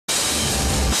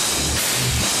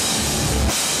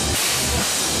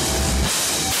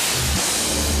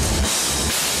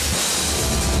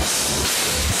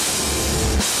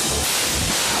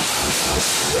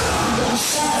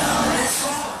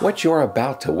What you're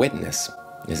about to witness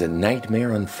is a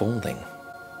nightmare unfolding.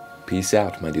 Peace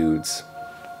out, my dudes.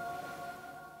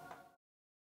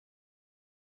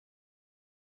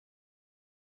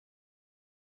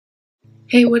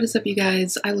 Hey, what is up, you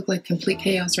guys? I look like complete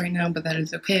chaos right now, but that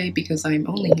is okay because I'm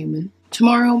only human.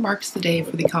 Tomorrow marks the day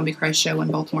for the COMBICHRIST show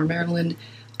in Baltimore, Maryland.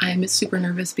 I'm super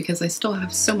nervous because I still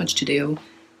have so much to do,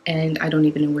 and I don't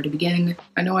even know where to begin.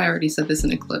 I know I already said this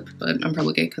in a clip, but I'm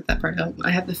probably gonna cut that part out.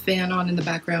 I have the fan on in the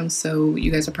background, so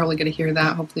you guys are probably gonna hear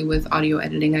that. Hopefully with audio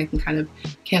editing, I can kind of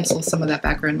cancel some of that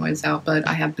background noise out, but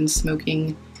I have been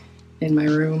smoking in my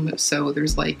room, so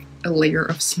there's like a layer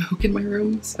of smoke in my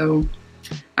room, so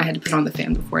I had to put on the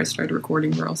fan before I started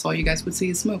recording, or else all you guys would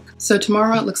see is smoke. So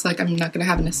tomorrow it looks like I'm not going to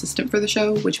have an assistant for the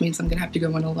show, which means I'm going to have to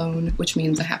go in alone, which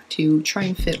means I have to try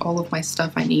and fit all of my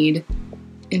stuff I need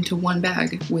into one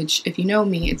bag, which if you know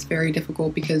me, it's very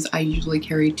difficult because I usually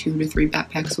carry 2 to 3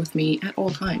 backpacks with me at all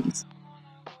times.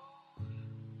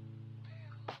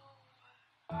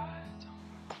 A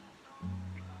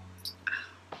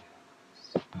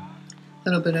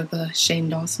little bit of a Shane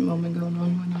Dawson moment going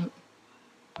on, why not?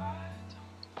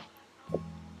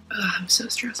 I'm so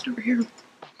stressed over here.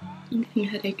 I'm getting a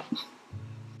headache.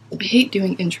 I hate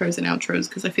doing intros and outros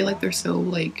because I feel like they're so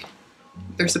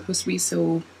they're supposed to be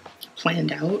so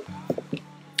planned out.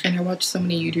 And I watch so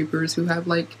many YouTubers who have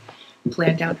like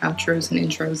planned out outros and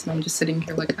intros, and I'm just sitting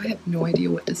here like I have no idea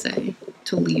what to say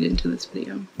to lead into this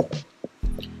video.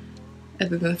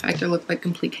 Other than the fact I look like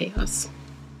complete chaos.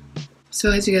 So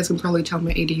as you guys can probably tell,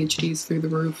 my ADHD is through the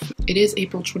roof. It is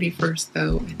April 21st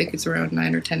though. I think it's around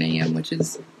 9 or 10 a.m., which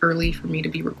is early for me to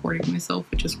be recording myself,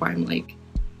 which is why I'm like,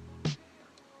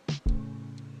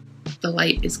 the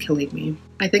light is killing me.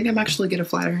 I think I'm actually gonna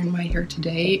flat iron my hair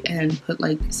today and put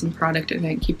like some product in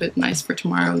it, keep it nice for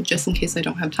tomorrow, just in case I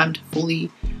don't have time to fully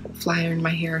flat iron my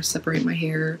hair, separate my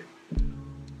hair,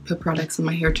 put products in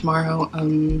my hair tomorrow.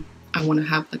 I want to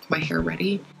have like my hair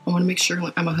ready. I want to make sure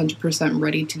I'm 100%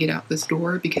 ready to get out this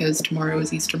door because tomorrow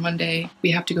is Easter Monday.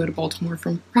 We have to go to Baltimore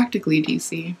from practically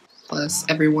DC. Plus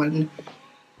everyone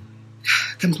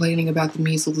complaining about the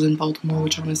measles in Baltimore,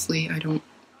 which honestly I don't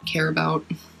care about.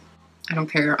 I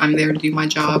don't care. I'm there to do my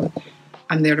job.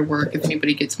 I'm there to work. If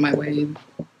anybody gets in my way,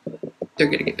 they're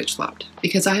gonna get bitch slapped.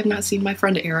 Because I have not seen my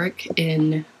friend Eric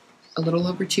in a little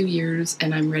over 2 years,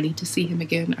 and I'm ready to see him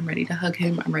again. I'm ready to hug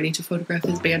him. I'm ready to photograph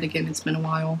his band again. It's been a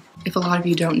while. If a lot of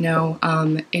you don't know,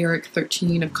 Eric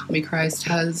 13 of COMBICHRIST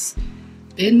has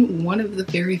been one of the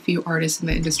very few artists in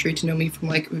the industry to know me from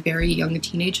like very young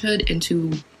teenagehood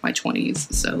into my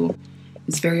 20s. So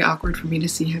it's very awkward for me to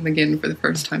see him again for the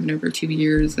first time in over 2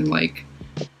 years, and like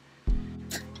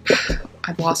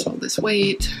I've lost all this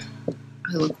weight.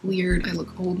 I look weird, I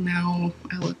look old now,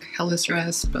 I look hella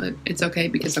stressed, but it's okay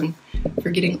because I'm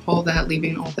forgetting all that,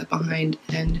 leaving all that behind,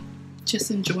 and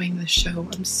just enjoying this show.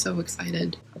 I'm so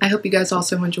excited. I hope you guys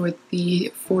also enjoyed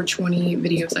the 420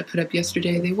 videos I put up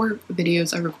yesterday. They were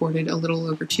videos I recorded a little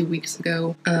over 2 weeks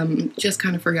ago. Just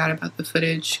kind of forgot about the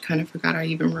footage, kind of forgot I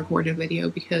even recorded a video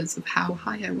because of how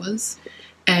high I was.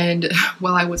 And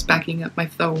while I was backing up my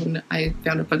phone, I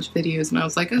found a bunch of videos and I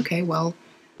was like, okay, well,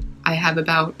 I have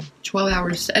about 12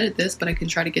 hours to edit this, but I can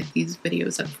try to get these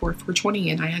videos up for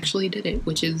 420, and I actually did it,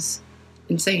 which is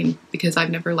insane because I've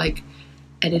never like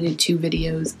edited 2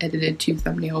 videos, edited 2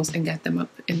 thumbnails, and got them up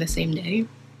in the same day.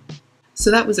 So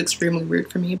that was extremely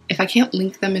weird for me. If I can't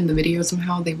link them in the video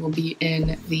somehow, they will be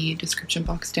in the description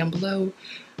box down below.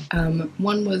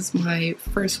 One was my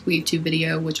first Weed 2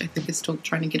 video, which I think is still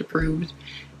trying to get approved.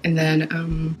 And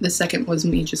then the second was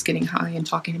me just getting high and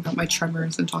talking about my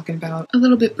tremors and talking about a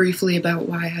little bit briefly about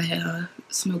why I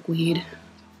smoke weed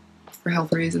for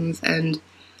health reasons. And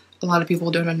a lot of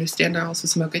people don't understand I also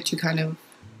smoke it to kind of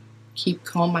keep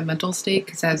calm my mental state,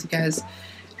 because as you guys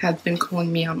have been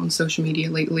calling me out on social media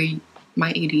lately,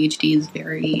 my ADHD is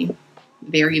very,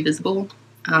 very visible,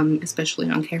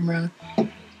 especially on camera.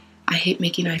 I hate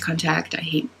making eye contact. I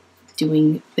hate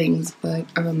doing things, but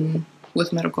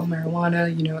with medical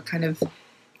marijuana, you know, it kind of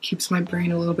keeps my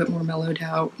brain a little bit more mellowed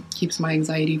out, keeps my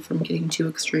anxiety from getting too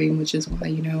extreme, which is why,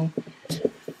 you know,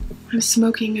 I'm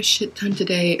smoking a shit ton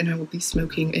today, and I will be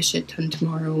smoking a shit ton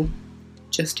tomorrow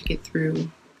just to get through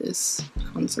this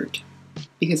concert,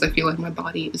 because I feel like my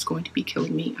body is going to be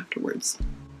killing me afterwards.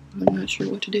 I'm not sure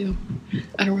what to do.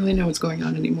 I don't really know what's going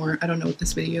on anymore. I don't know what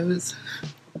this video is.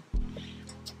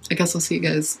 I guess I'll see you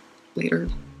guys later.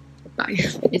 Bye.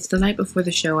 It's the night before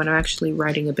the show, and I'm actually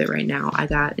writing a bit right now. I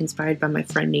got inspired by my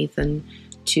friend Nathan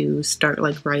to start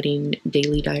like writing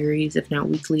daily diaries, if not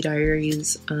weekly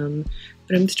diaries.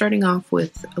 But I'm starting off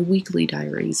with a weekly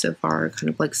diary so far, kind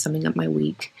of like summing up my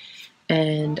week.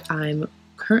 And I'm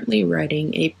currently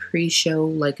writing a pre-show,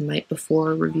 like night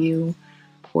before review,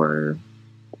 or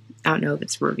I don't know if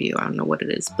it's a review, I don't know what it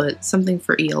is, but something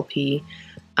for ELP,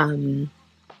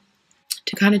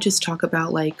 to kind of just talk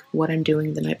about like what I'm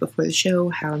doing the night before the show,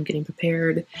 how I'm getting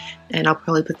prepared, and I'll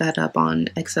probably put that up on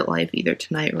Exit Live either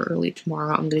tonight or early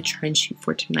tomorrow. I'm going to try and shoot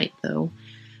for tonight though,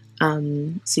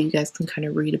 so you guys can kind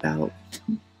of read about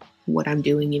what I'm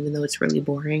doing, even though it's really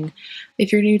boring.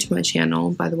 If you're new to my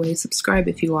channel, by the way, subscribe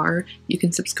if you are. You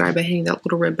can subscribe by hitting that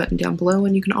little red button down below,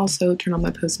 and you can also turn on my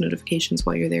post notifications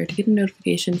while you're there to get a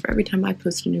notification for every time I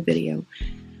post a new video.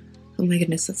 Oh my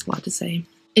goodness, that's a lot to say.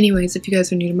 Anyways, if you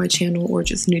guys are new to my channel or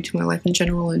just new to my life in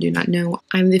general and do not know,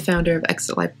 I'm the founder of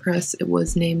Exit Life Press. It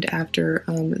was named after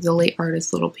the late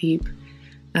artist Little Peep.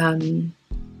 It's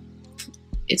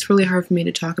really hard for me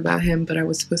to talk about him, but I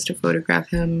was supposed to photograph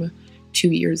him 2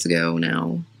 years ago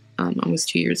now, almost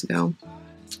 2 years ago,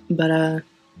 but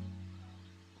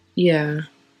yeah,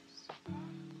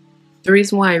 the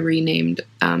reason why I renamed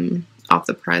Off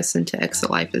the Press into Exit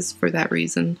Life is for that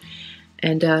reason,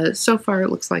 and so far it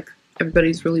looks like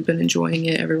everybody's really been enjoying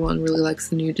it. Everyone really likes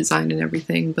the new design and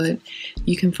everything, but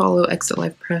you can follow Exit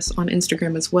Life Press on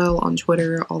Instagram as well, on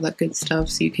Twitter, all that good stuff,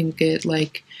 so you can get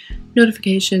like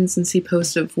notifications and see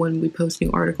posts of when we post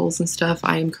new articles and stuff.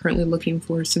 I am currently looking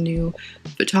for some new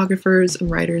photographers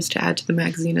and writers to add to the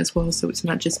magazine as well, so it's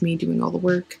not just me doing all the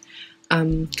work,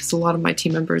 because a lot of my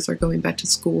team members are going back to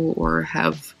school or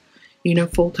have, you know,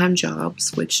 full-time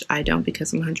jobs, which I don't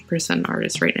because I'm 100% an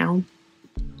artist right now.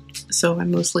 So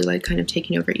I'm mostly like kind of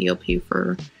taking over ELP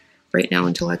for right now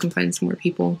until I can find some more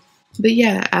people. But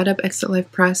yeah, add up Exit Life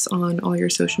Press on all your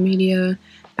social media.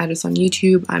 Add us on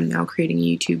YouTube. I'm now creating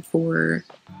a YouTube for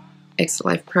Exit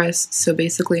Life Press. So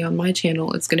basically on my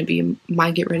channel, it's going to be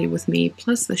my Get Ready With Me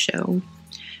plus the show.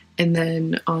 And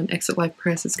then on Exit Life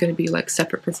Press, it's going to be like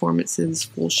separate performances,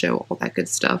 full show, all that good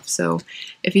stuff. So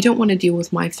if you don't want to deal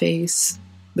with my face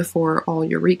before all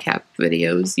your recap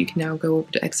videos, you can now go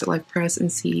over to Exit Life Press and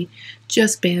see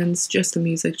just bands, just the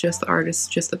music, just the artists,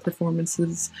 just the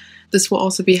performances. This will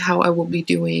also be how I will be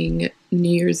doing New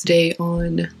Year's Day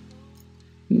on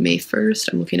May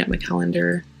 1st. I'm looking at my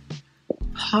calendar.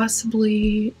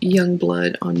 Possibly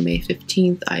Youngblood on May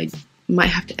 15th. I might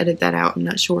have to edit that out. I'm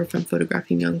not sure if I'm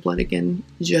photographing Youngblood again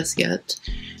just yet.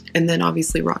 And then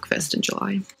obviously Rockfest in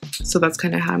July. So that's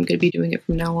kind of how I'm going to be doing it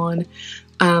from now on.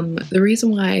 The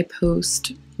reason why I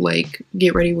post like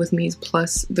Get Ready With Me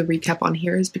plus the recap on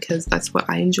here is because that's what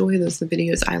I enjoy. Those are the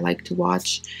videos I like to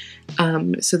watch.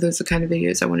 So those are the kind of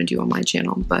videos I want to do on my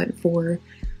channel. But for,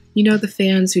 you know, the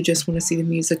fans who just want to see the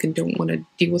music and don't want to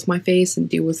deal with my face and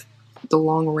deal with the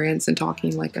long rants and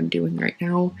talking like I'm doing right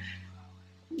now,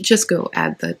 just go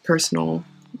add the personal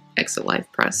Exit Life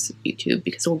Press YouTube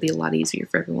because it will be a lot easier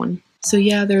for everyone. So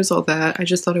yeah, there's all that. I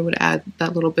just thought I would add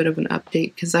that little bit of an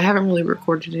update because I haven't really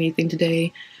recorded anything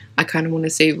today. I kind of want to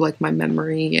save like my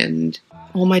memory and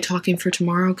all my talking for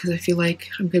tomorrow because I feel like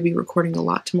I'm going to be recording a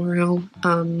lot tomorrow.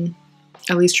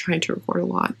 At least trying to record a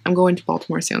lot. I'm going to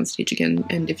Baltimore Soundstage again,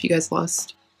 and if you guys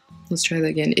let's try that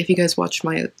again. If you guys watched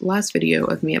my last video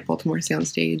of me at Baltimore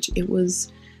Soundstage, it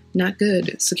was not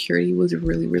good. Security was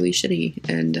really, really shitty,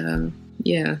 and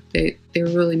yeah, they were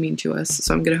really mean to us.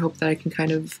 So I'm gonna hope that I can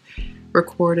kind of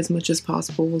record as much as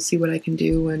possible. We'll see what I can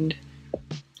do and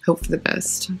hope for the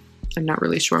best. I'm not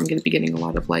really sure I'm gonna be getting a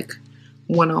lot of like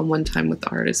one-on-one time with the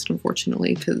artist,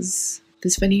 unfortunately, because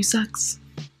this venue sucks.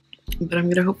 But I'm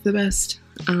gonna hope for the best.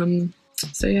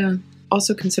 So yeah.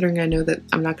 Also considering I know that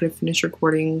I'm not gonna finish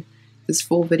recording this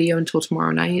full video until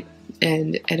tomorrow night,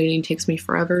 and editing takes me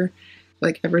forever.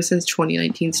 Like ever since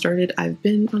 2019 started, I've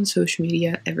been on social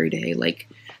media every day, like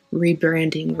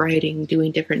rebranding, writing,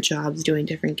 doing different jobs, doing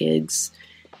different gigs.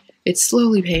 It's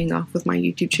slowly paying off with my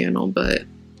YouTube channel, but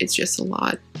it's just a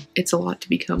lot. It's a lot to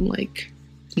become like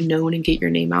known and get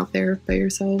your name out there by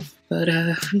yourself. But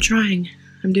I'm trying.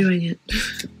 I'm doing it.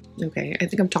 Okay, I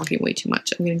think I'm talking way too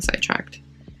much. I'm getting sidetracked.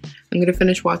 I'm gonna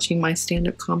finish watching my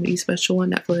stand-up comedy special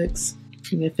on Netflix.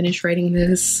 I'm gonna finish writing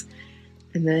this.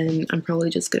 And then I'm probably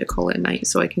just gonna call it a night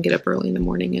so I can get up early in the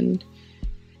morning and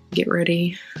get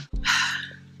ready.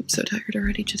 I'm so tired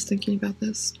already just thinking about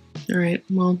this. Alright,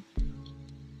 well,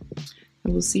 I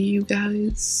will see you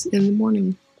guys in the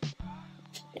morning.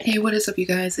 Hey, what is up, you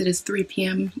guys? It is 3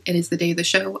 p.m. It is the day of the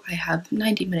show. I have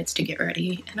 90 minutes to get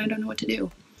ready, and I don't know what to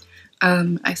do.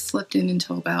 I slept in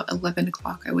until about 11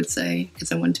 o'clock, I would say,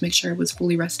 because I wanted to make sure I was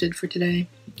fully rested for today.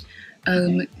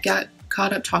 Got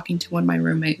caught up talking to one of my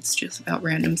roommates just about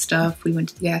random stuff. We went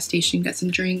to the gas station, got some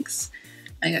drinks.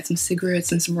 I got some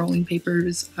cigarettes and some rolling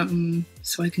papers,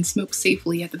 so I can smoke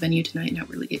safely at the venue tonight and not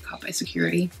really get caught by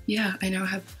security. Yeah, I now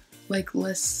have like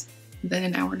less then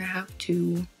an hour and a half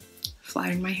to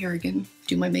flatten my hair again,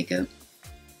 do my makeup,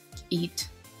 eat,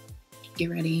 get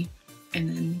ready, and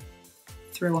then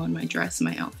throw on my dress,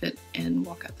 my outfit, and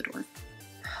walk out the door.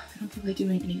 I don't feel like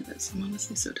doing any of this. I'm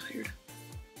honestly so tired.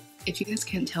 If you guys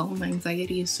can't tell, my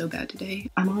anxiety is so bad today.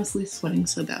 I'm honestly sweating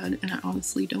so bad, and I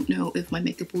honestly don't know if my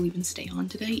makeup will even stay on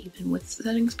today, even with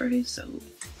setting spray, so.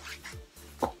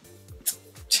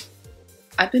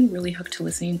 I've been really hooked to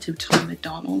listening to Tom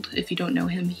MacDonald. If you don't know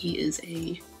him, he is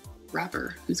a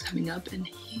rapper who's coming up, and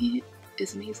he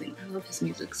is amazing. I love his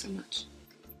music so much.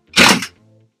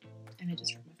 And I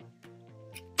just heard my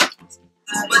phone. Awesome.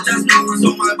 But just know what's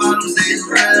on my bottom stays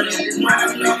ready.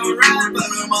 I'm not right, but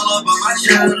I'm all up on my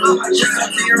shadow. I just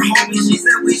up to your homie, she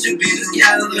said we should be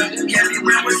together. Can't be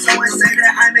with someone say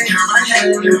that I made her my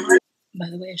head. By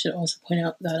the way, I should also point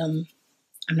out that I'm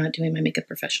not doing my makeup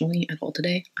professionally at all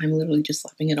today. I'm literally just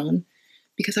slapping it on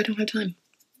because I don't have time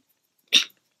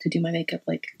to do my makeup.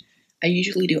 Like, I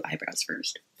usually do eyebrows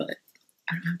first, but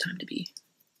I don't have time to be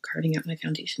carving out my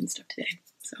foundation stuff today.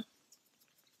 So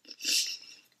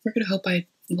we're gonna hope I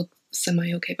look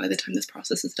semi-okay by the time this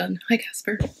process is done. Hi,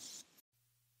 Casper.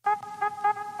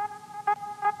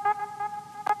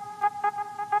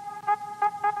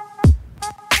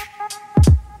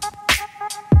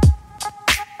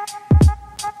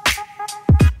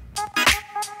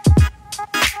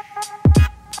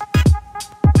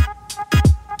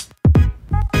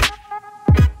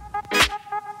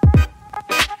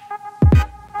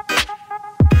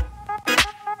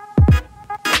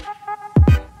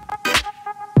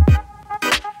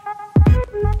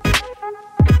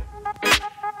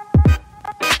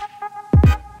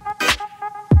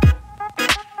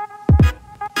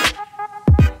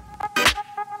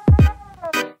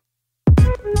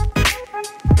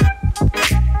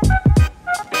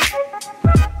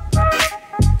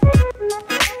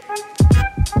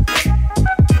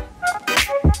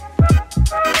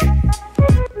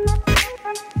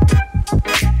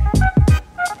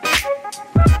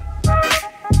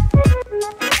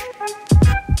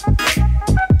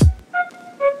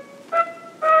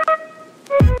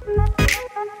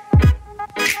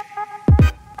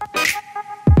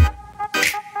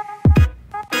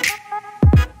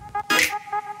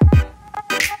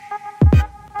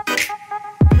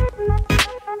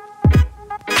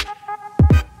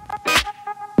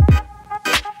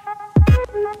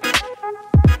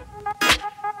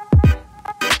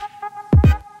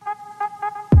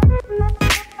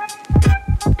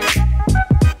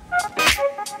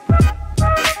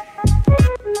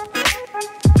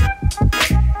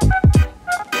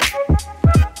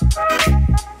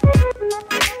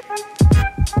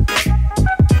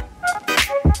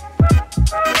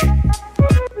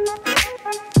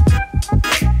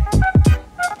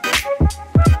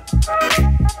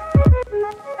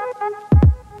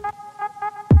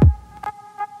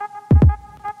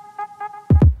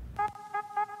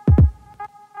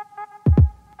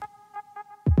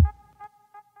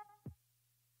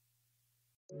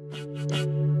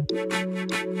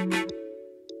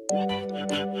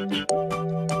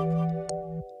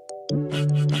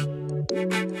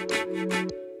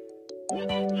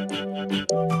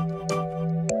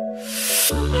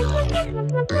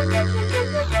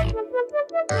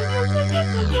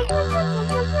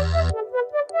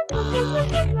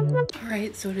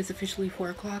 Alright, so it is officially 4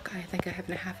 o'clock. I think I have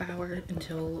a half hour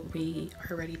until we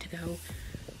are ready to go.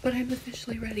 But I'm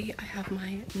officially ready. I have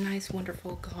my nice,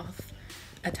 wonderful goth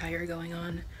attire going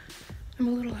on. I'm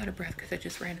a little out of breath because I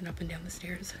just ran up and down the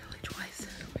stairs like twice.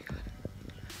 Oh my god.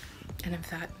 And I'm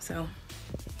fat, so.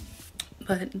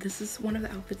 But this is one of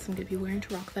the outfits I'm going to be wearing to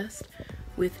Rockfest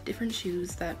with different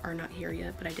shoes that are not here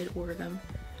yet, but I did order them.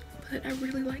 But I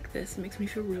really like this. It makes me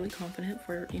feel really confident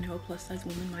for, you know, a plus size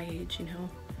woman my age, you know.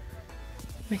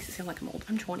 It makes it sound like I'm old.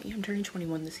 I'm 20. I'm turning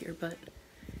 21 this year, but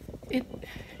it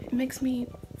makes me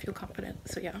feel confident,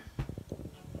 so yeah.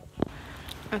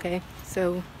 Okay,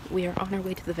 so we are on our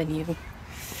way to the venue.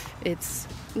 It's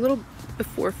a little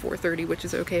before 4:30, which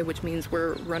is okay, which means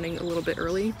we're running a little bit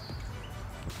early.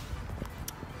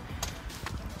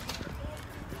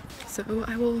 So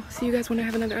I will see you guys when I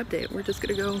have another update. We're just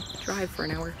gonna go drive for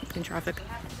an hour in traffic.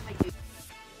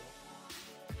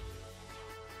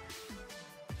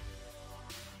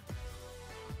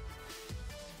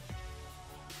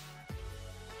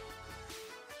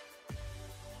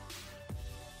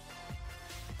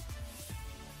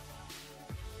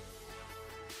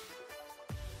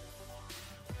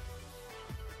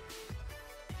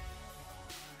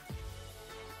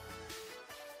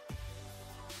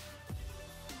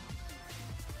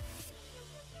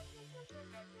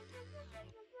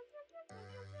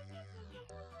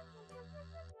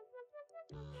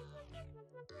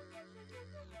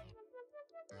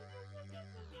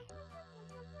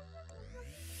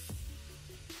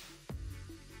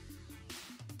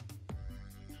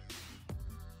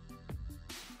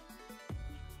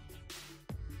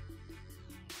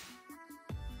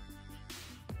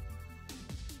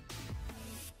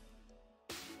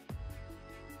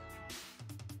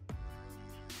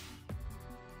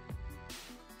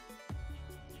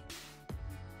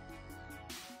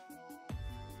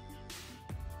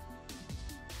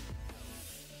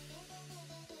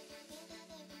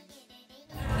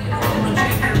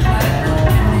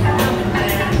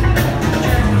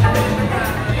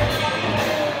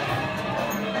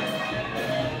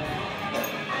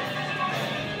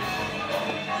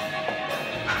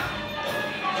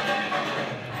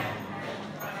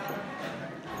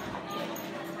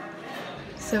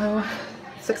 So,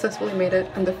 successfully made it.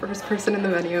 I'm the first person in the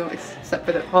venue, except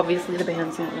for obviously the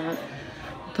bands and whatnot.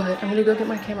 But I'm gonna go get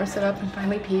my camera set up and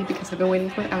finally pee because I've been waiting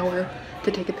for an hour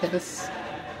to take a piss.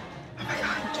 Oh my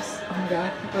god, oh my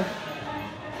god. Ugh.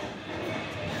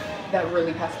 That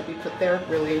really has to be put there,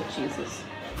 really, Jesus.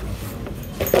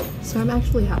 So I'm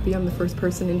actually happy I'm the first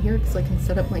person in here because I can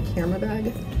set up my camera bag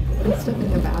and stuff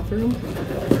in the bathroom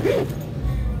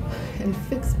and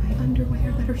fix my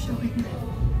underwear that are showing.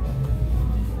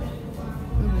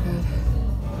 Oh my god.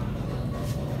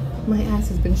 My ass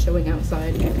has been showing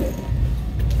outside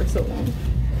for so long.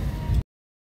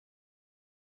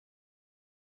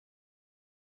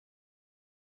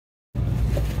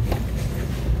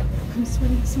 I'm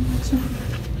sweating so much now.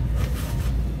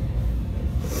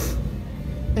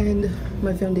 And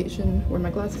my foundation, where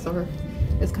my glasses are,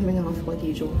 is coming off like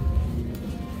usual.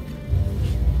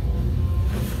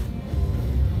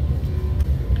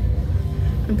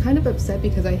 I'm kind of upset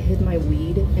because I hid my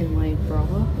weed in my bra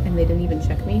and they didn't even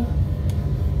check me.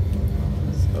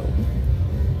 So.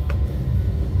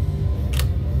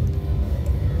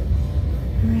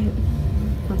 Alright,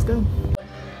 let's go.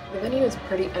 The venue is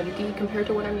pretty empty compared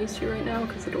to what I'm used to right now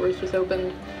because the doors just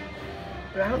opened.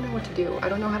 But I don't know what to do. I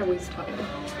don't know how to waste time.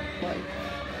 Like,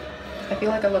 I feel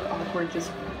like I look awkward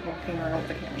just walking around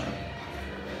with the camera.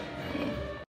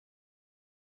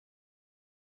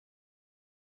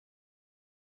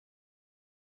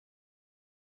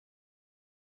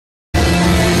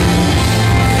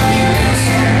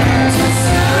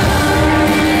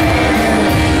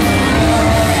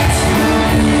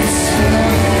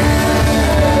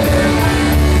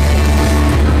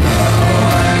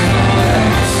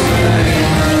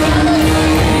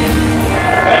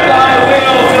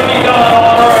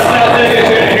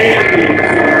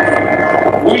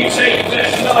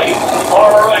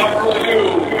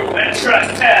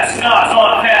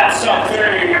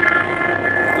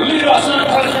 Lead us in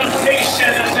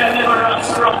presentation and deliver us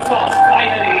from false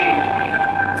piety.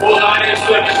 For thine is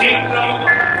the kingdom,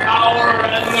 power,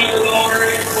 and the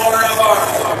glory forever.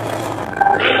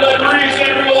 In the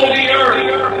reason rule the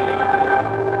earth.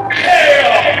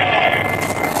 Hail!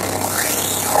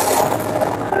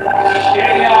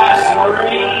 Chaos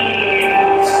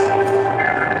reigns.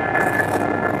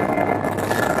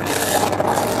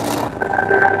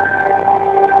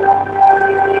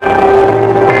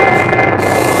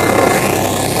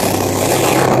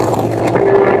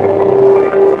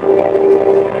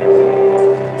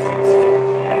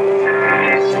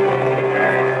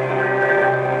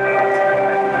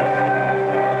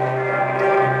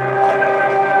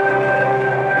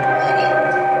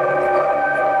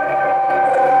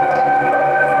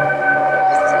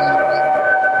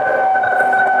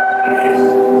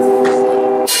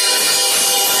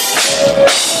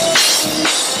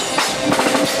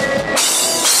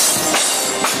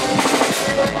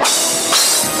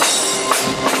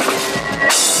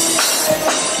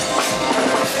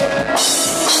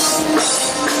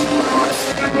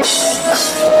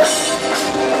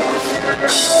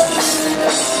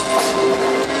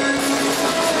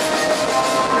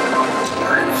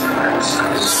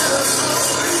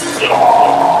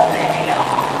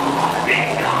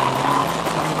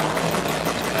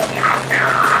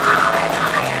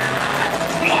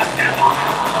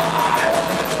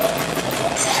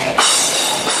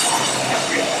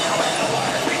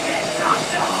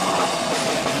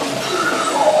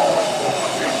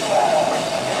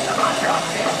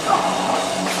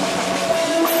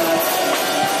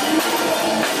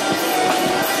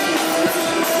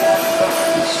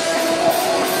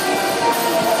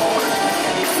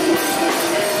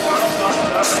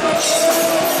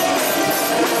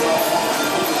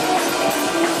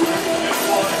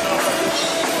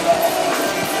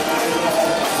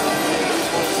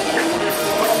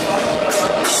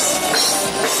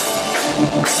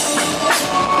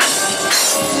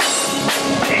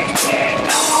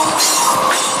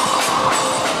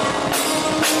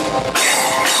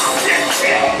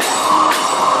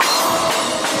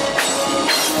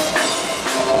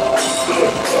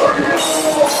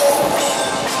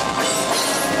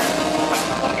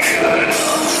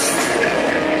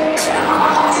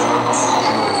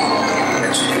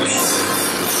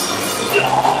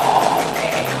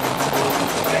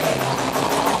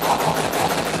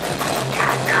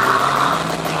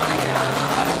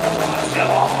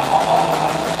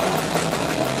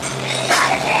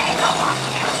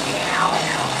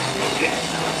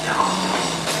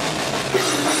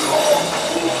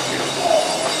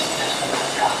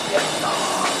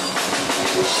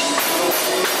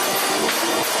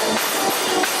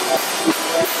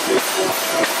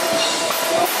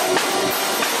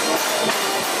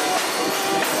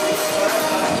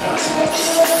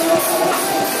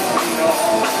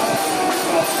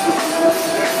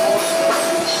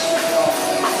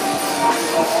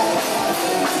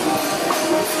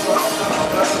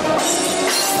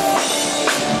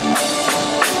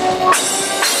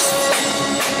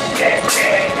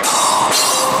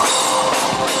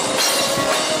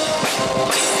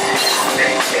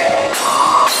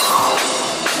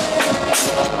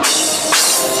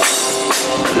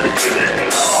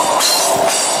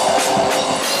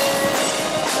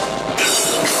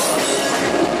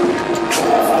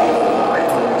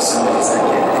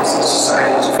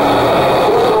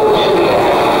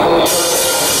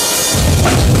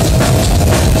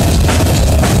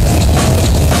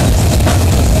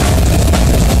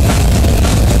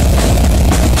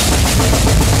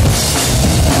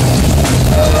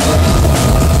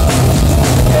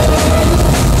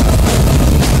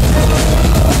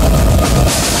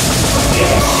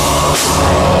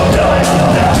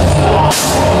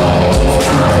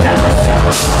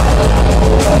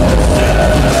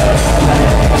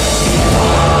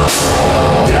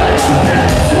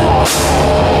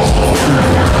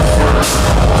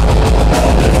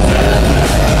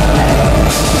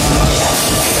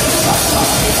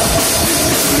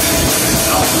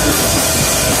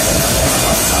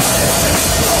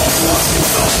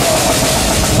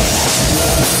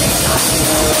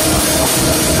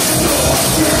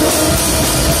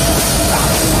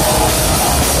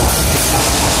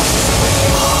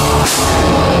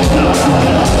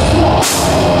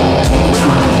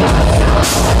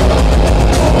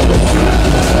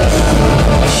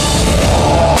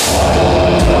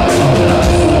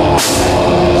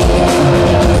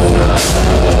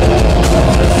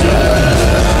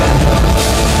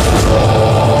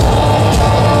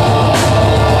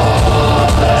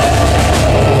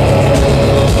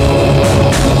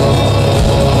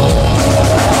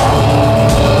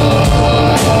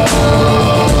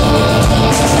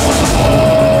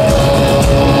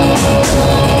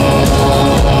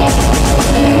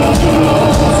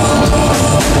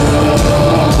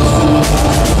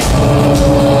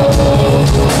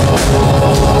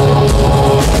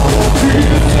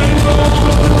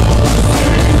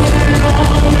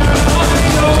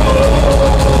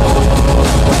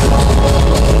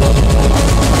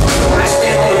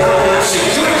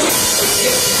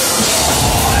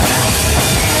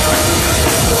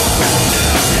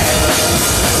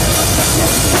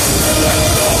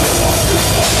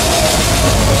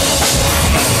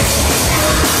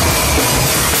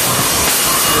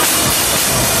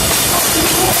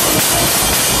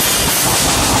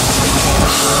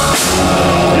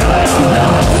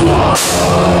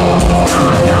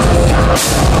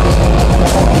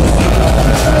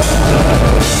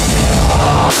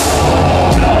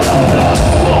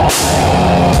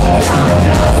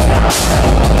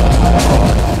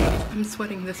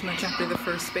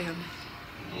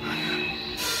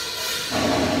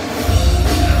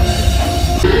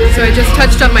 So I just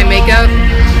touched up my makeup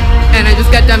and I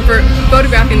just got done for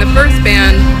photographing the first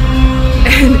band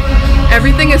and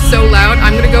everything is so loud.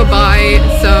 I'm gonna go buy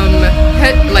some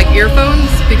earphones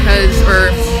because,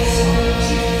 or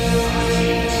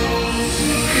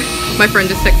my friend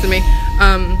just texted me.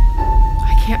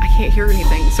 I can't hear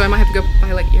anything, so I might have to go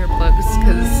buy like earplugs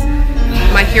because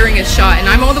my hearing is shot and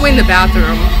I'm all the way in the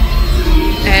bathroom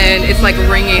and it's like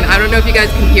ringing. I don't know if you guys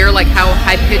can hear like how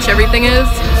high pitched everything is,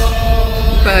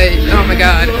 but oh my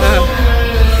god.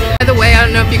 By the way, I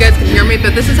don't know if you guys can hear me,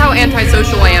 but this is how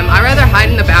antisocial I am. I'd rather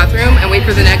hide in the bathroom and wait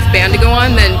for the next band to go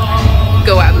on than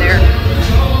go out there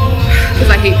because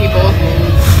I hate people.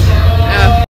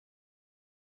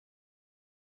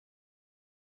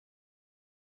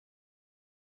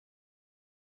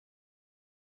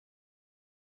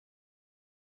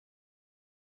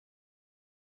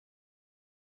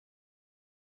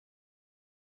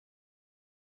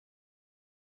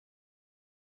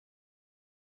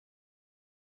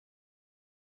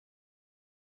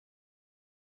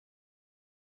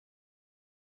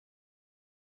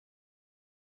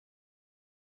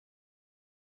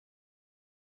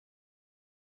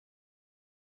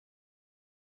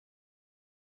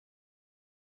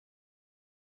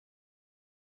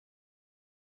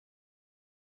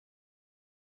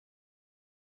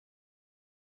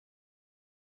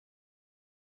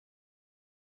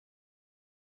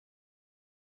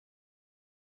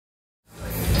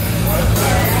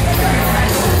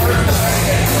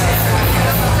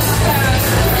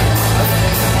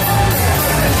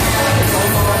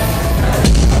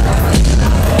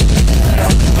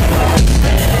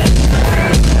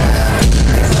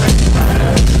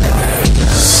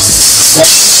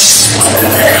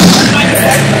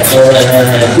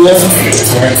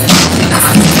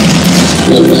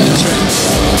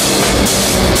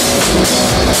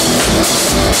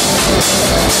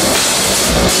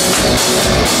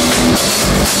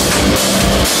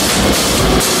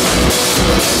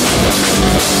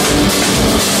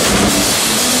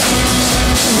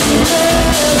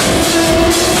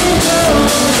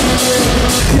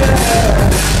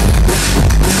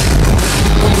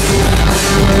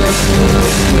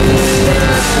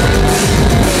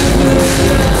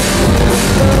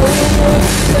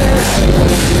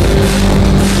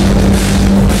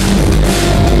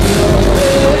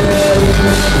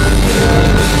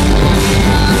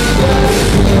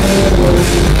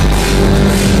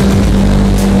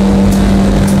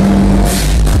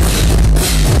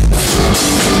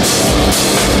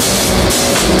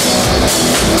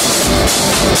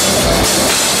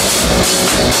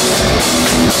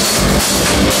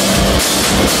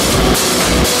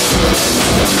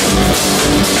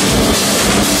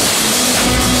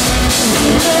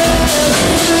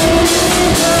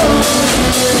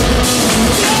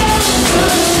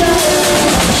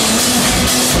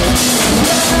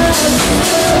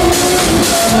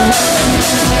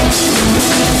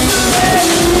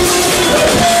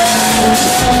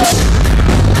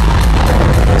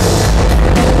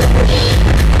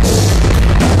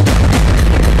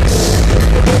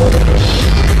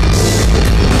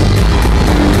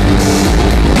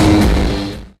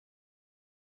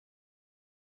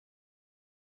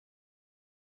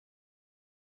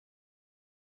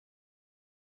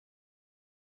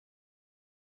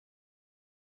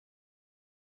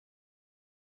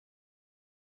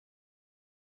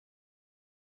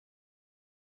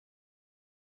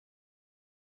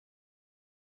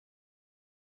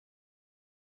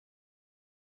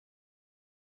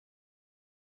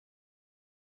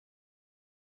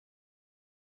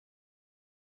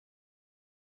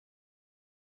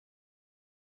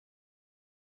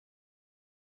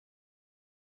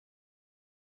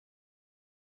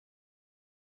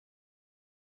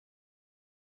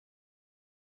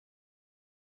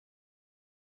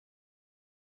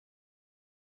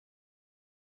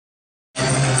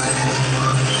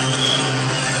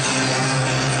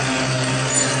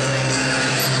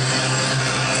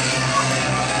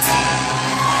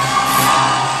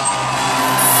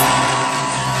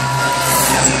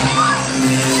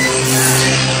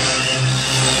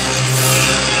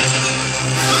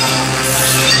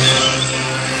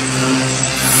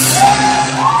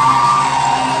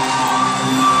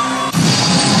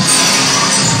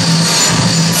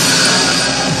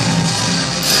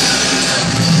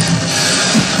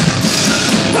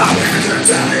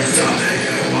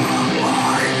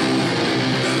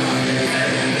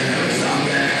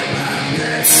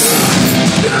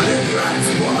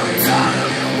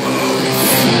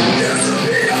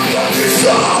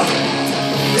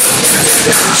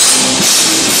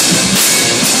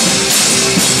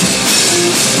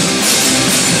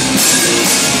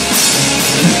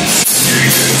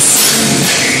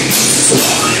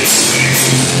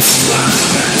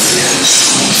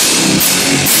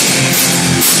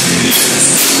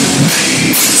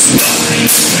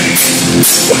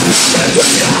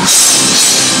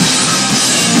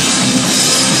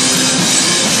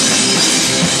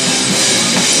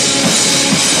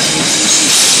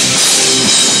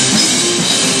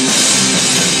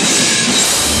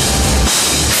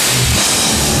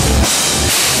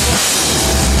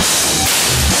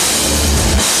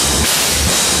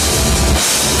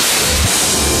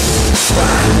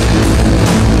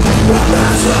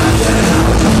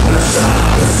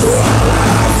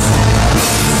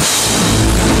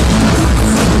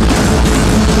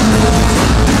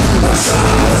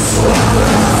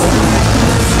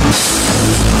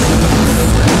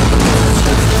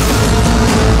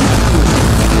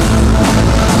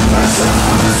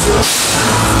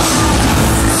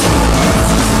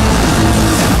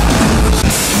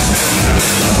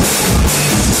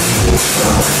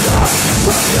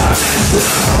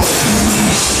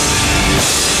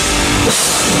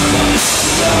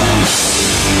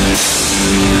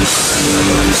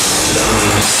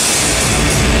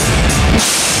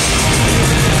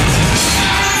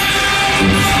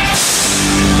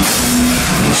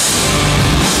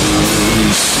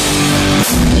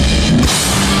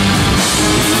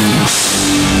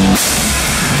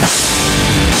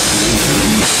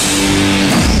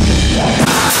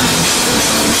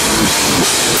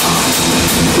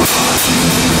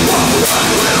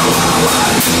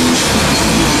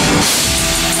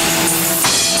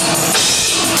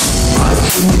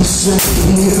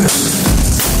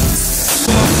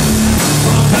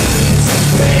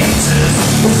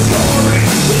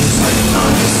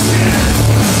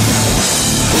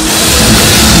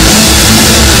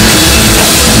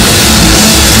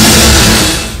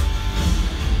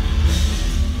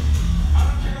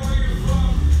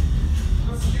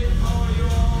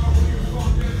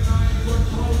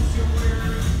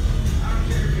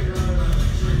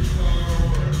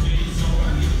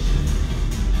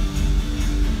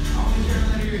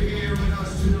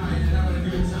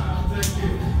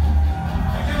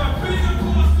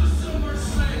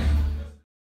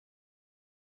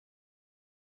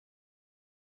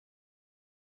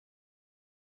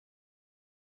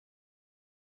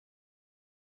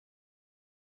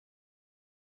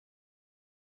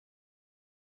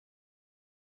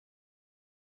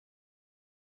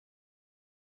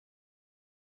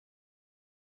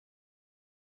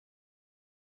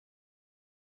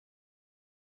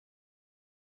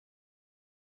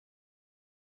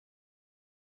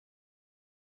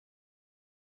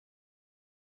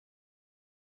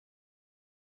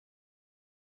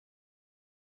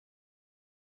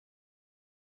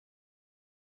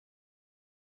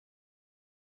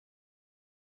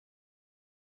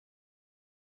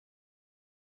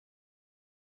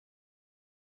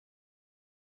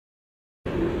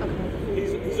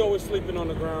 He's always sleeping on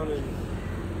the ground, and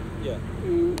yeah.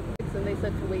 So they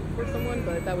said to wait for someone,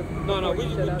 but that was No,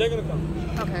 they're gonna come.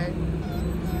 Okay.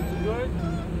 Good.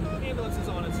 The ambulance is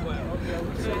on its way. Okay.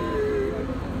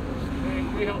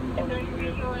 We help.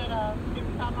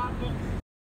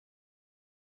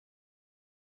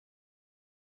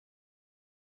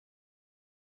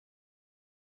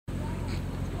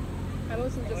 I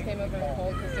mostly just came over and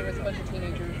called because there was a bunch of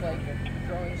teenagers like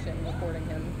throwing shit and recording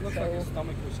him. Looks like his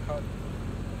stomach was cut.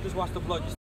 Just watch the blood.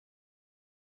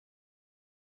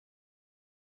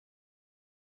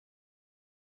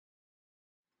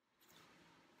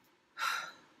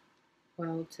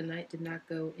 Well, tonight did not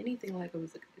go anything like I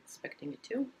was expecting it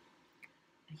to.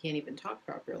 I can't even talk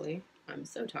properly. I'm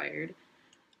so tired.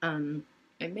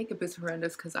 My makeup is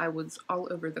horrendous because I was all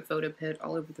over the photo pit,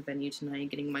 all over the venue tonight,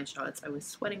 getting my shots. I was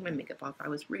sweating my makeup off. I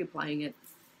was reapplying it.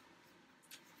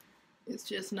 It's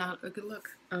just not a good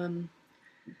look.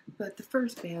 But the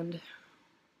first band,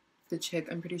 the chick,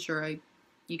 I'm pretty sure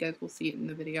you guys will see it in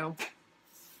the video,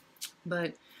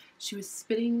 but she was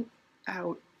spitting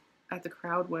out at the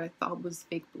crowd what I thought was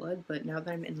fake blood, but now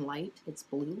that I'm in light, it's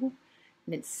blue,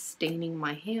 and it's staining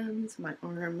my hands, my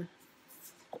arm.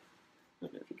 I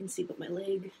don't know if you can see, but my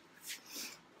leg.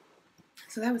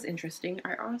 So that was interesting.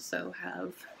 I also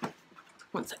have,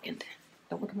 one second,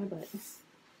 don't look at my butt.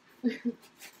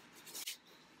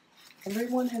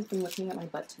 Everyone has been looking at my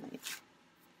butt tonight.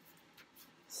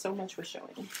 So much was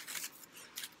showing.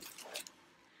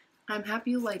 I'm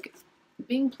happy, like,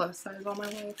 being plus size all my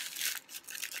life.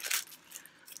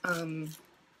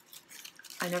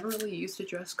 I never really used to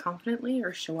dress confidently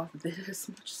or show off this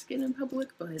much skin in public,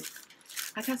 but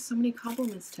I got so many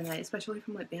compliments tonight, especially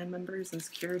from like band members and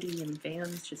security and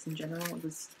fans, just in general. It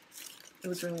was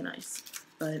really nice.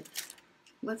 But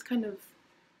let's kind of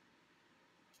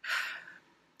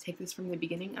take this from the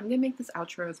beginning. I'm gonna make this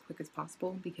outro as quick as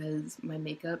possible because my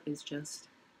makeup is just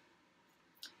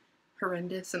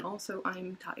horrendous, and also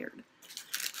I'm tired.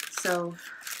 So,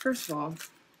 first of all,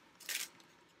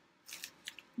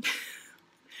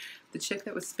 the chick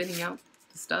that was spinning out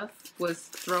the stuff was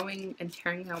throwing and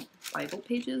tearing out Bible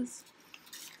pages,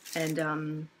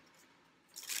 and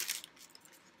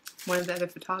one of the other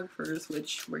photographers,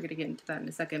 which we're gonna get into that in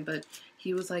a second, but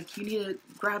he was like, you need to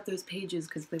grab those pages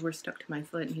because they were stuck to my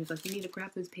foot, and he was like, you need to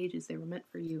grab those pages, they were meant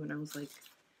for you. And I was like,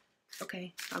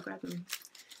 okay, I'll grab them.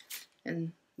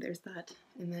 And there's that.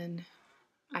 And then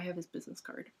I have his business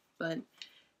card, but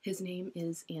his name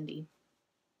is Andy.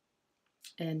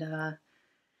 And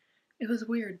it was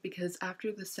weird because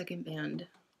after the second band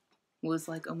was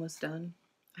like almost done,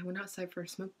 I went outside for a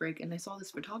smoke break and I saw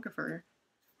this photographer,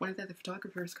 one of the other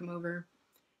photographers, come over,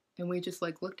 and we just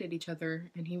like looked at each other,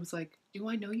 and he was like, do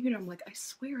I know you? And I'm like, I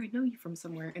swear I know you from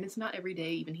somewhere. And it's not every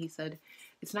day, even he said,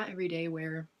 it's not every day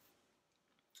where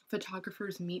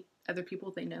photographers meet other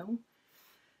people they know.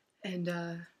 And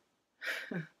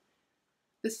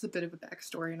this is a bit of a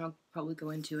backstory, and I'll probably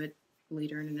go into it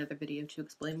later in another video to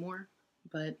explain more.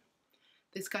 But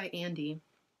this guy Andy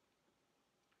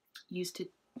used to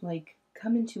like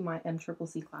come into my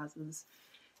MCCC classes.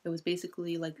 It was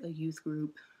basically like a youth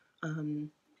group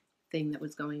thing that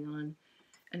was going on,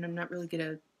 and I'm not really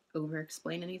gonna over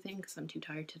explain anything because I'm too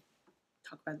tired to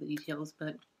talk about the details.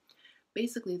 But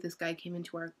basically, this guy came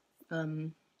into our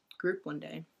group one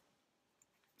day,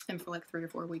 and for like 3 or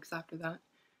 4 weeks after that,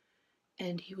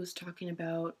 and he was talking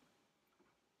about,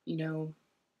 you know,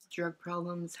 drug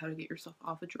problems, how to get yourself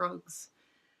off of drugs.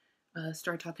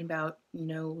 Started talking about, you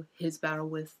know, his battle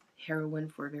with heroin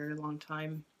for a very long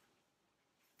time,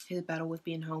 his battle with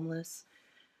being homeless,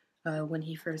 when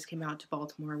he first came out to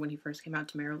Baltimore, when he first came out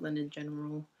to Maryland in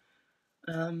general.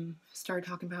 Started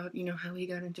talking about, you know, how he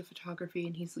got into photography,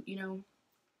 and he's, you know,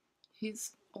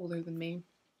 he's older than me.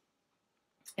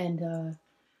 And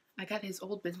I got his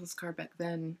old business card back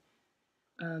then,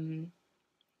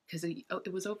 because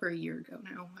it was over a year ago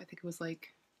now. I think it was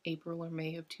like April or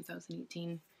May of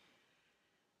 2018.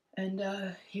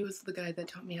 And he was the guy that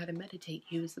taught me how to meditate.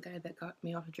 He was the guy that got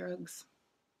me off of drugs.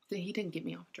 He didn't get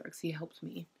me off drugs, he helped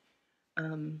me.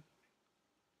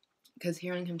 Because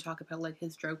hearing him talk about like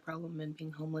his drug problem and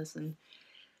being homeless, and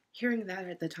hearing that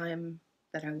at the time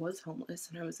that I was homeless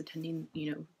and I was attending,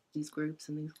 you know, these groups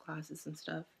and these classes and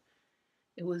stuff,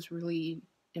 it was really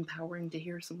empowering to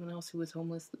hear someone else who was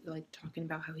homeless like talking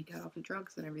about how he got off of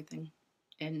drugs and everything.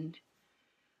 And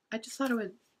I just thought I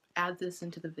would add this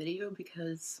into the video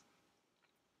because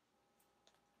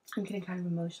I'm getting kind of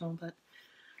emotional, but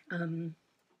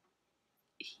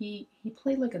he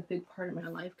played like a big part in my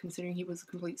life, considering he was a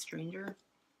complete stranger.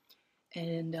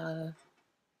 And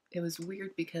it was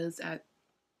weird because at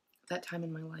that time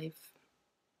in my life,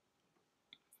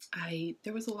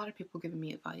 there was a lot of people giving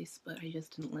me advice, but I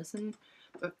just didn't listen.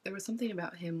 But there was something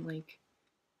about him like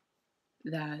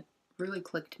that really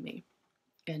clicked to me.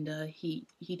 And he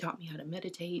taught me how to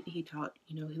meditate. He taught,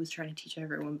 you know, he was trying to teach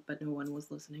everyone, but no one was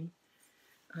listening.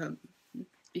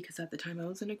 Because at the time I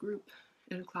was in a group,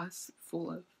 in a class full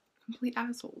of complete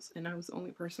assholes, and I was the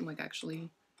only person like actually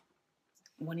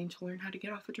wanting to learn how to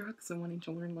get off of drugs and wanting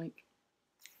to learn like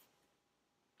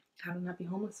how to not be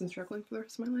homeless and struggling for the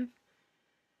rest of my life.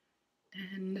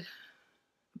 And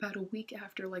about a week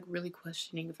after like really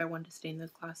questioning if I wanted to stay in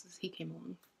those classes, he came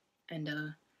along.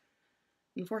 And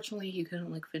unfortunately he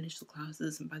couldn't like finish the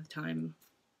classes, and by the time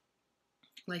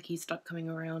like he stopped coming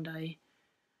around, I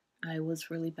was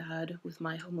really bad with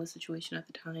my homeless situation at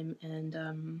the time,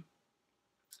 and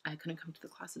I couldn't come to the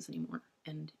classes anymore,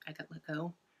 and I got let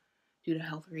go due to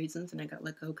health reasons. And I got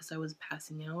let go because I was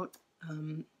passing out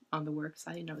on the work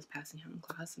site, and I was passing out in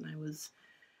class, and I was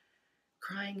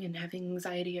crying and having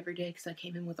anxiety every day because I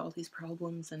came in with all these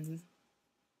problems, and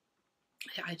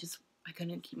I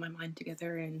couldn't keep my mind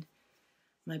together, and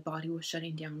my body was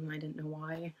shutting down, and I didn't know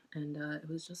why, and it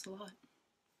was just a lot.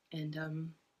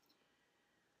 And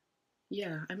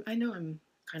yeah, I know I'm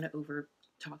kind of over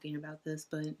talking about this,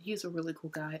 but he's a really cool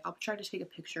guy. I'll try to take a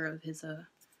picture of his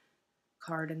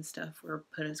card and stuff, or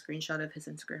put a screenshot of his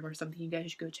Instagram or something. You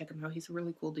guys should go check him out. He's a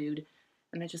really cool dude,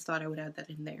 and I just thought I would add that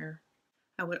in there.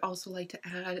 I would also like to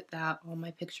add that all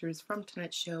my pictures from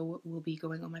tonight's show will be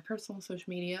going on my personal social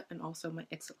media, and also my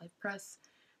Exit Life Press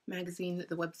magazine,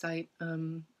 the website,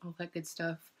 all that good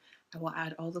stuff. I will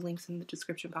add all the links in the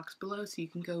description box below, so you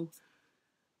can go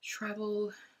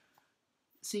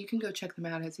check them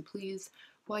out as you please.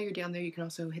 While you're down there, you can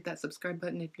also hit that subscribe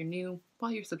button if you're new.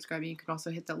 While you're subscribing, you can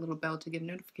also hit that little bell to get a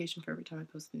notification for every time I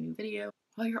post a new video.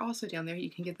 While you're also down there,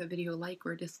 you can give the video a like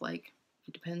or a dislike.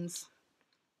 It depends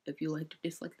if you like or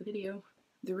dislike the video.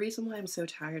 The reason why I'm so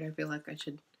tired, I feel like I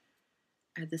should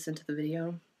add this into the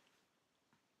video,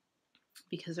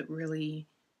 because it really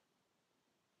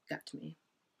got to me.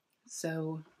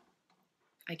 So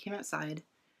I came outside,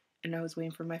 and I was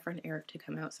waiting for my friend Eric to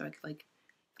come out so I could like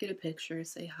get a picture,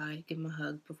 say hi, give him a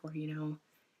hug before, you know,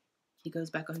 he goes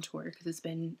back on tour because it's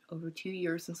been over 2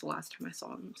 years since the last time I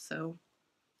saw him. So,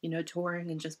 you know, touring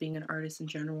and just being an artist in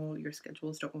general, your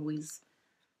schedules don't always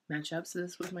match up. So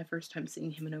this was my first time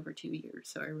seeing him in over 2 years.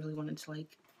 So I really wanted to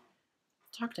like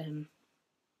talk to him.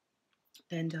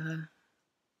 And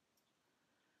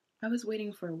I was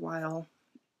waiting for a while,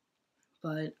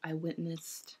 but I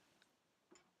witnessed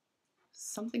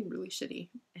something really shitty,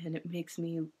 and it makes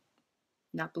me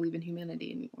not believe in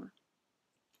humanity anymore.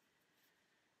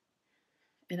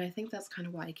 And I think that's kind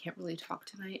of why I can't really talk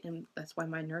tonight, and that's why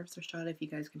my nerves are shot. If you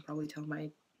guys can probably tell,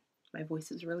 my voice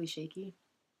is really shaky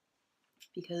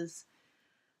because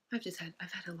I've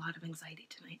had a lot of anxiety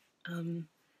tonight.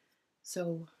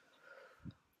 So,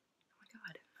 oh my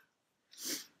god.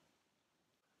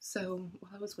 So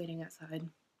while I was waiting outside,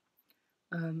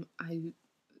 I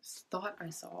thought I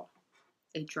saw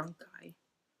a drunk guy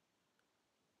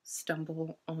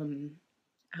stumble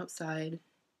outside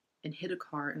and hit a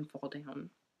car and fall down.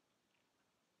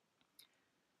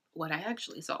 What I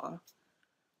actually saw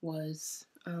was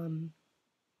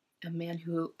a man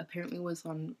who apparently was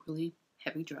on really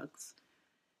heavy drugs,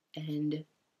 and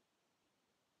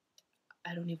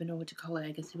I don't even know what to call it.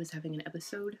 I guess he was having an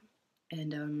episode,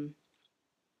 and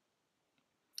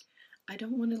I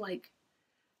don't want to like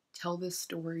tell this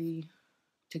story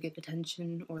to get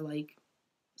attention or like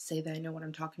say that I know what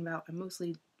I'm talking about. I'm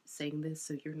mostly saying this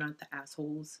so you're not the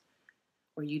assholes,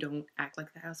 or you don't act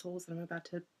like the assholes that I'm about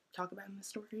to talk about in this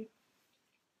story.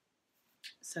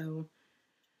 So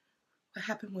what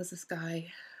happened was this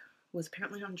guy was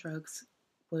apparently on drugs,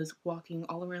 was walking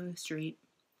all around the street,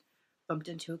 bumped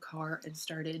into a car, and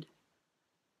started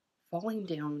falling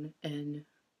down and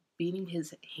beating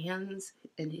his hands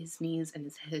and his knees and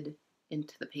his head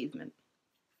into the pavement.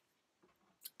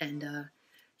 And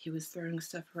he was throwing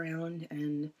stuff around,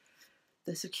 and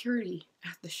the security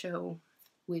at the show,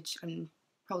 which I'm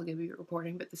probably going to be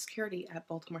recording, but the security at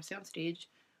Baltimore Soundstage,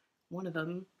 one of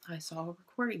them I saw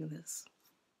recording this,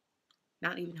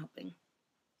 not even helping.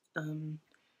 And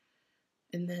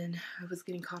then I was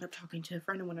getting caught up talking to a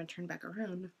friend, and when I turned back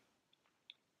around,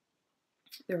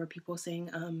 there were people saying,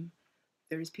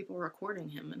 there's people recording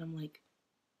him, and I'm like,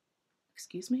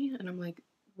 excuse me? And I'm like,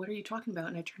 what are you talking about?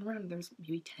 And I turn around, and there's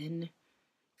maybe 10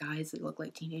 guys that look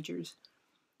like teenagers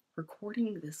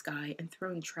recording this guy and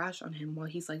throwing trash on him while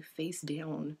he's like face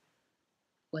down,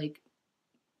 like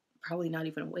probably not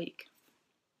even awake.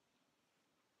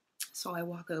 So I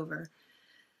walk over,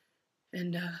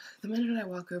 and the minute I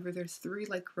walk over, there's 3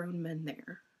 like grown men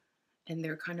there, and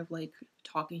they're kind of like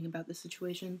talking about the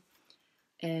situation.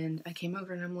 And I came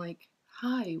over and I'm like,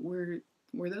 hi, were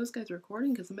those guys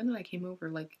recording? Because the minute I came over,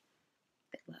 like,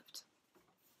 they left.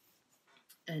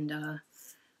 And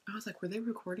I was like, were they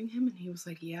recording him? And he was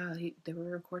like, yeah, they were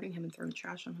recording him and throwing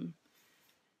trash on him.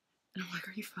 And I'm like,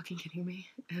 are you fucking kidding me?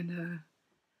 And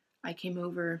I came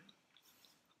over,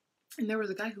 and there was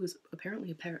a guy who was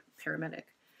apparently a paramedic.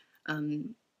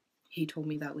 He told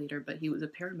me that later, but he was a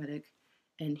paramedic,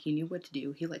 and he knew what to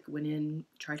do. He like went in,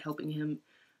 tried helping him,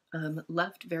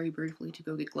 left very briefly to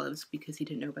go get gloves because he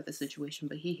didn't know about the situation,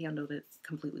 but he handled it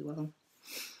completely well.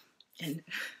 And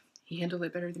he handled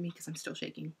it better than me because I'm still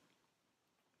shaking.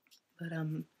 But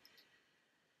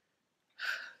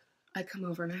I come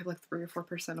over and I have like 3 or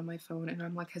 4% on my phone, and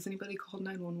I'm like, has anybody called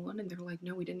 911? And they're like,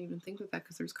 no, we didn't even think of that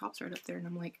because there's cops right up there. And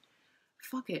I'm like,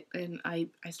 fuck it. And I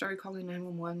started calling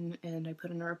 911, and I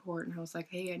put in a report, and I was like,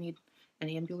 hey, I need an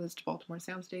ambulance to Baltimore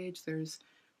Soundstage.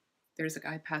 There's a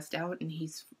guy passed out, and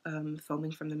he's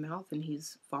foaming from the mouth, and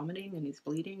he's vomiting, and he's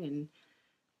bleeding, and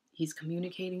he's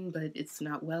communicating, but it's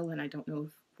not well, and I don't know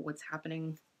what's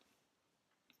happening.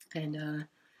 And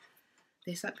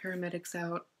they sent paramedics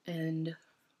out, and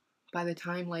by the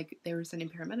time like they were sending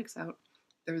paramedics out,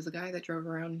 there was a guy that drove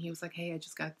around, and he was like, hey, I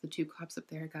just got the 2 cops up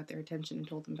there, got their attention and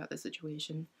told them about the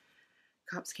situation.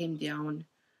 Cops came down,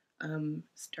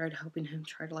 started helping him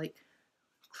try to like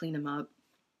clean him up,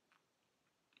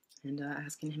 and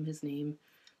asking him his name,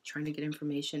 trying to get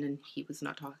information, and he was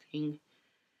not talking.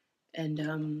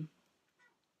 And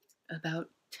about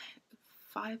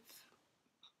 5-10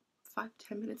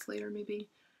 minutes later, maybe,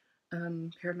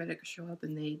 paramedics show up,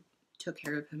 and they took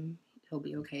care of him. He'll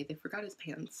be okay. They forgot his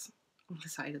pants on the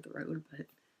side of the road, but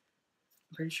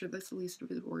I'm pretty sure that's the least of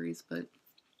his worries. But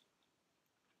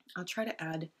I'll try to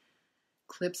add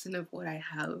clips in of what I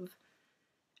have,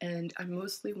 and I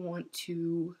mostly want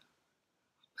to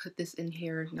put this in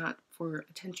here not for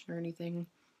attention or anything.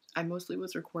 I mostly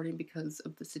was recording because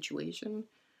of the situation.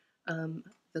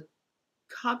 The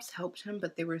cops helped him,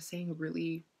 but they were saying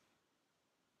really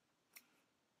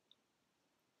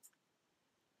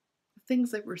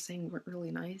things that were saying weren't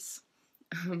really nice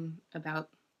about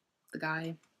the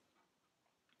guy.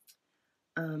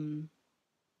 And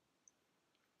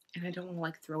I don't want to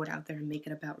like throw it out there and make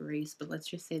it about race, but let's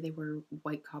just say they were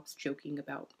white cops joking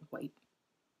about white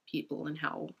people and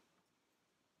how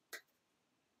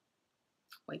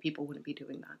white people wouldn't be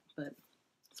doing that, but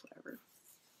it's whatever.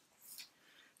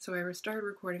 So I started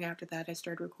recording after that. I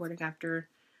started recording after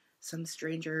some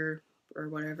stranger or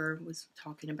whatever was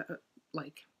talking about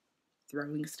like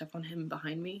throwing stuff on him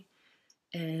behind me,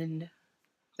 and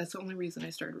that's the only reason I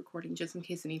started recording, just in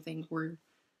case anything were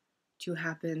to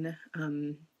happen,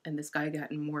 and this guy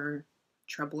got in more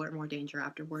trouble or more danger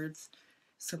afterwards,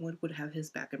 someone would have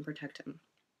his back and protect him.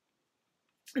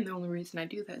 And the only reason I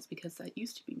do that is because that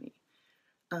used to be me.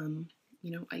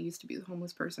 You know, I used to be the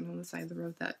homeless person on the side of the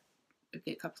road that would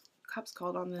get cops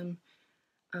called on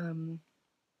them.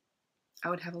 I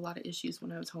would have a lot of issues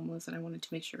when I was homeless, and I wanted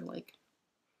to make sure, like,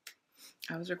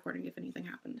 I was recording if anything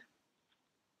happened.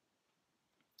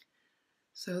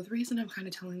 So the reason I'm kind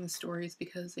of telling this story is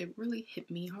because it really hit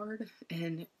me hard,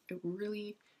 and it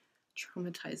really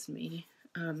traumatized me,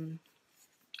 and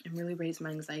really raised my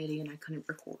anxiety, and I couldn't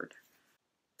record.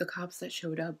 The cops that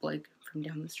showed up, like, from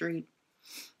down the street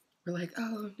were like,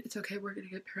 oh, it's okay, we're gonna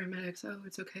get paramedics, oh,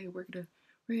 it's okay, we're gonna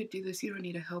do this, you don't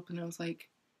need help. And I was like,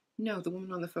 no, the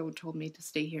woman on the phone told me to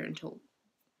stay here until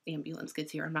the ambulance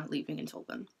gets here. I'm not leaving until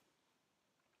then.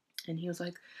 And he was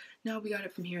like, no, we got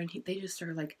it from here. And they just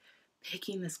started like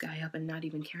picking this guy up and not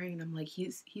even caring. And I'm like,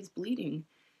 he's bleeding.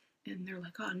 And they're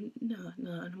like, oh, no. And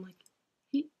I'm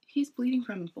like, he's bleeding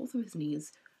from both of his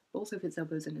knees, both of his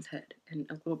elbows, and his head, and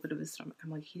a little bit of his stomach. I'm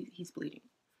like, he's bleeding.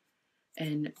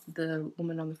 And the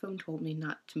woman on the phone told me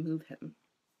not to move him.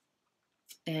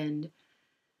 And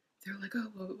they're like, oh,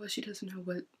 well, she doesn't know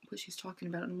what she's talking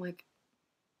about. And I'm like,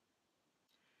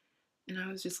 and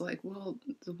I was just like, well,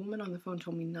 the woman on the phone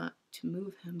told me not to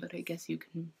move him, but I guess you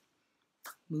can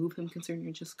move him considering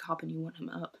you're just a cop and you want him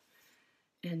up.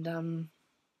 And,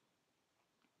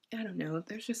 I don't know,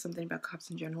 there's just something about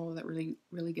cops in general that really,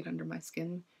 really get under my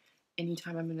skin.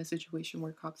 Anytime I'm in a situation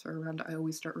where cops are around, I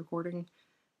always start recording.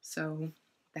 So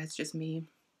that's just me.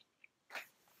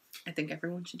 I think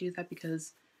everyone should do that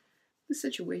because the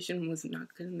situation was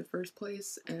not good in the first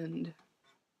place, and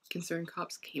concerned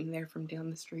cops came there from down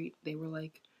the street. They were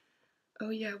like, oh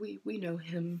yeah, we know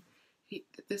him.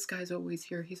 This guy's always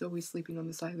here. He's always sleeping on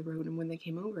the side of the road. And when they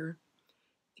came over,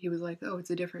 he was like, oh, it's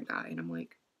a different guy. And I'm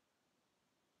like,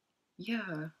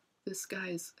 yeah, this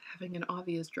guy's having an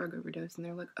obvious drug overdose. And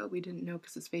they're like, oh, we didn't know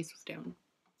because his face was down.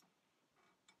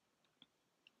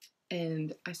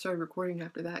 And I started recording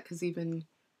after that because even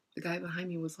the guy behind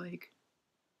me was like,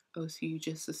 oh, so you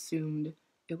just assumed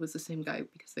it was the same guy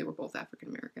because they were both African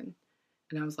American.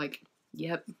 And I was like,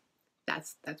 yep,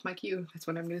 that's my cue. That's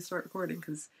when I'm going to start recording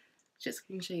because it's just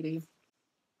getting shady.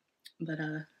 But,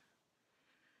 yeah,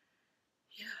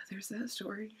 there's that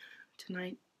story.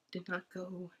 Tonight did not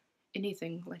go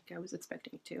anything like I was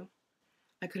expecting it to.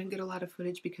 I couldn't get a lot of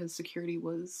footage because security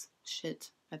was shit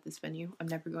at this venue. I'm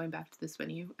never going back to this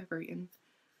venue ever again,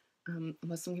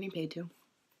 unless I'm getting paid to.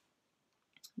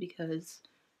 Because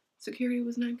security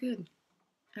was not good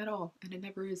at all, and it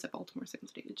never is at Baltimore Second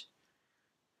Stage.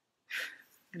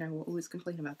 And I will always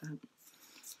complain about that.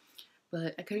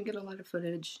 But I couldn't get a lot of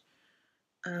footage.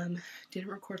 Didn't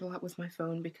record a lot with my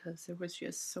phone because there was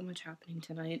just so much happening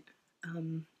tonight.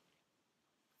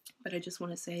 But I just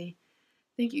want to say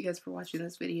thank you guys for watching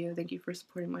this video. Thank you for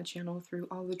supporting my channel through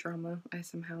all the drama I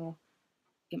somehow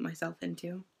get myself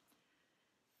into.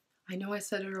 I know I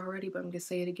said it already, but I'm going to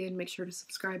say it again. Make sure to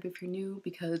subscribe if you're new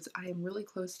because I am really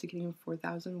close to getting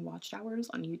 4,000 watch hours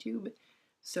on YouTube.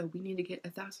 So we need to get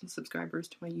 1,000 subscribers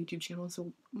to my YouTube channel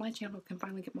so my channel can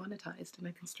finally get monetized and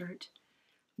I can start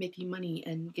making money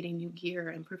and getting new gear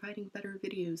and providing better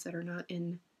videos that are not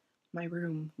in my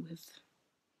room with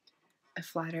a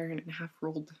flat iron and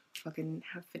half-rolled fucking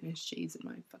half-finished shades in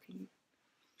my fucking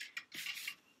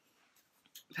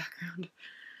background.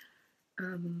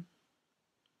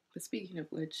 But speaking of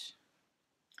which,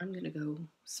 I'm gonna go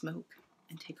smoke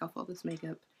and take off all this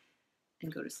makeup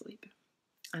and go to sleep.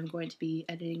 I'm going to be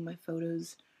editing my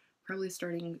photos probably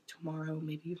starting tomorrow,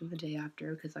 maybe even the day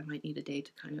after, because I might need a day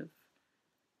to kind of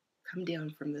come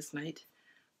down from this night.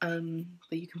 But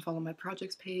you can follow my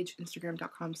projects page,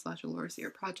 Instagram.com/Alura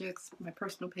Sierra Projects, my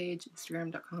personal page,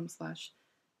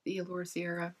 Instagram.com/the Alura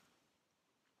Sierra.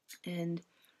 And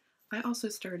I also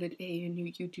started a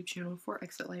new YouTube channel for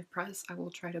Exit Live Press. I will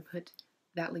try to put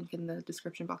that link in the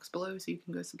description box below so you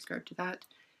can go subscribe to that.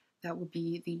 That will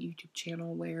be the YouTube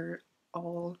channel where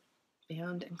all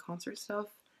band and concert stuff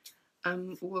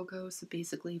will go. So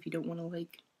basically, if you don't want to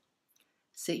like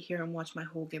sit here and watch my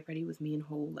whole Get Ready With Me and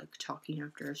whole, like, talking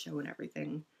after a show and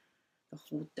everything. The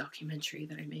whole documentary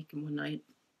that I make in one night.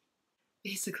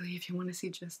 Basically, if you want to see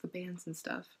just the bands and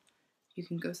stuff, you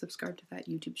can go subscribe to that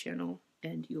YouTube channel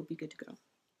and you'll be good to go.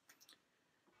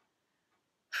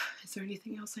 Is there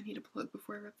anything else I need to plug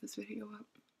before I wrap this video up?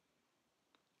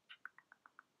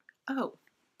 Oh,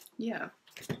 yeah.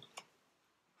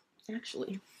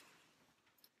 Actually,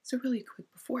 so really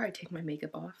quick, before I take my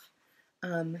makeup off,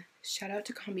 shout out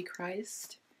to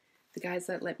COMBICHRIST, the guys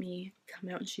that let me come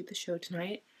out and shoot the show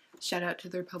tonight. Shout out to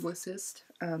their publicist,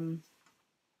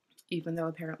 even though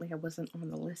apparently I wasn't on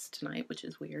the list tonight, which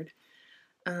is weird.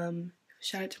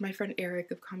 Shout out to my friend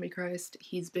Eric of COMBICHRIST.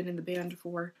 He's been in the band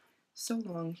for so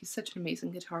long. He's such an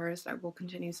amazing guitarist. I will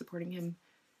continue supporting him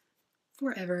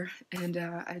forever, and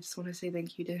I just want to say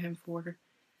thank you to him for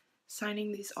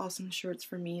signing these awesome shirts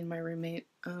for me and my roommate.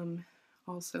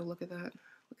 Also, look at that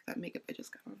makeup I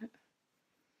just got on it.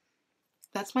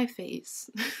 That's my face.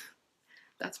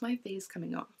 That's my face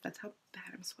coming off. That's how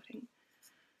bad I'm sweating.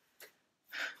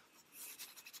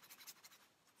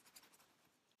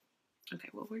 Okay,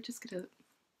 well, we're just gonna...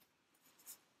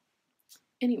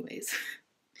 Anyways,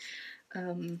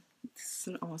 this is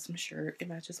an awesome shirt. It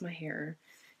matches my hair.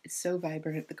 It's so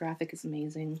vibrant. The graphic is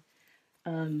amazing.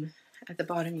 At the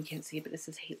bottom, you can't see it, but this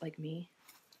says "Hate Like Me."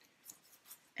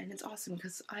 And it's awesome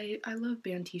because I love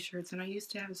band t-shirts, and I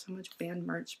used to have so much band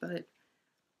merch, but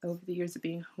over the years of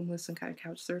being homeless and kind of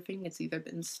couch surfing, it's either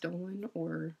been stolen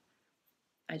or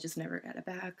I just never got it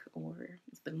back, or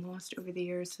it's been lost over the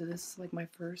years. So this is like my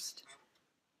first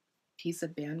piece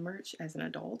of band merch as an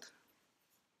adult.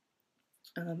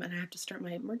 And I have to start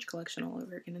my merch collection all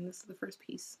over again, and this is the first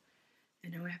piece.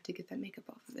 And now I have to get that makeup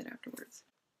off of it afterwards.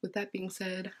 With that being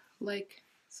said, like,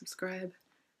 subscribe,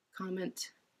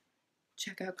 comment,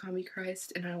 check out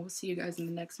COMBICHRIST, and I will see you guys in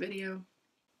the next video.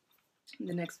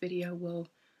 The next video will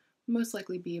most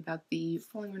likely be about the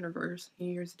Falling in Reverse,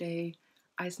 New Year's Day,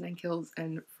 Ice Nine Kills,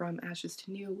 and From Ashes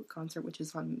to New concert, which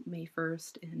is on May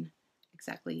 1st in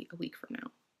exactly a week from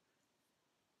now.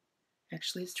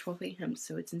 Actually, it's 12 a.m.,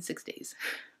 so it's in 6 days.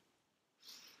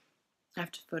 I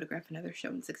have to photograph another show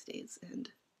in 6 days, and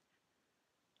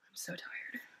I'm so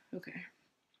tired. Okay.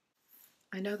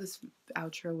 I know this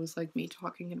outro was like me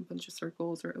talking in a bunch of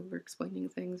circles or over-explaining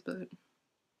things, but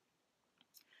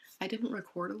I didn't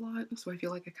record a lot, so I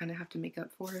feel like I kind of have to make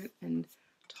up for it and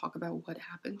talk about what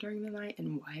happened during the night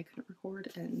and why I couldn't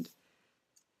record, and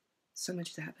so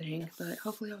much is happening. But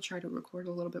hopefully I'll try to record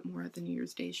a little bit more at the New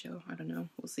Year's Day show. I don't know.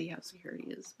 We'll see how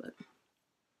security is, but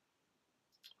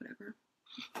whatever.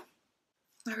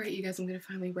 Alright, you guys, I'm going to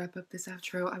finally wrap up this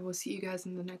outro. I will see you guys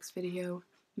in the next video.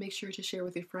 Make sure to share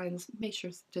with your friends. Make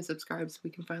sure to subscribe so we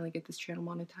can finally get this channel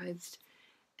monetized.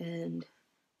 And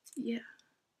yeah,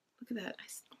 look at that.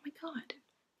 Oh my god.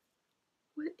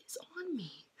 What is on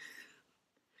me?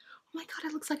 Oh my god,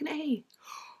 it looks like an A.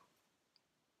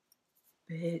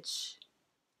 Bitch.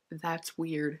 That's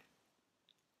weird.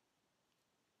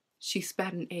 She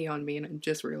spat an A on me and I'm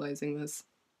just realizing this.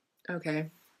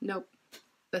 Okay. Nope.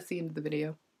 That's the end of the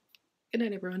video. Good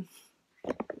night, everyone.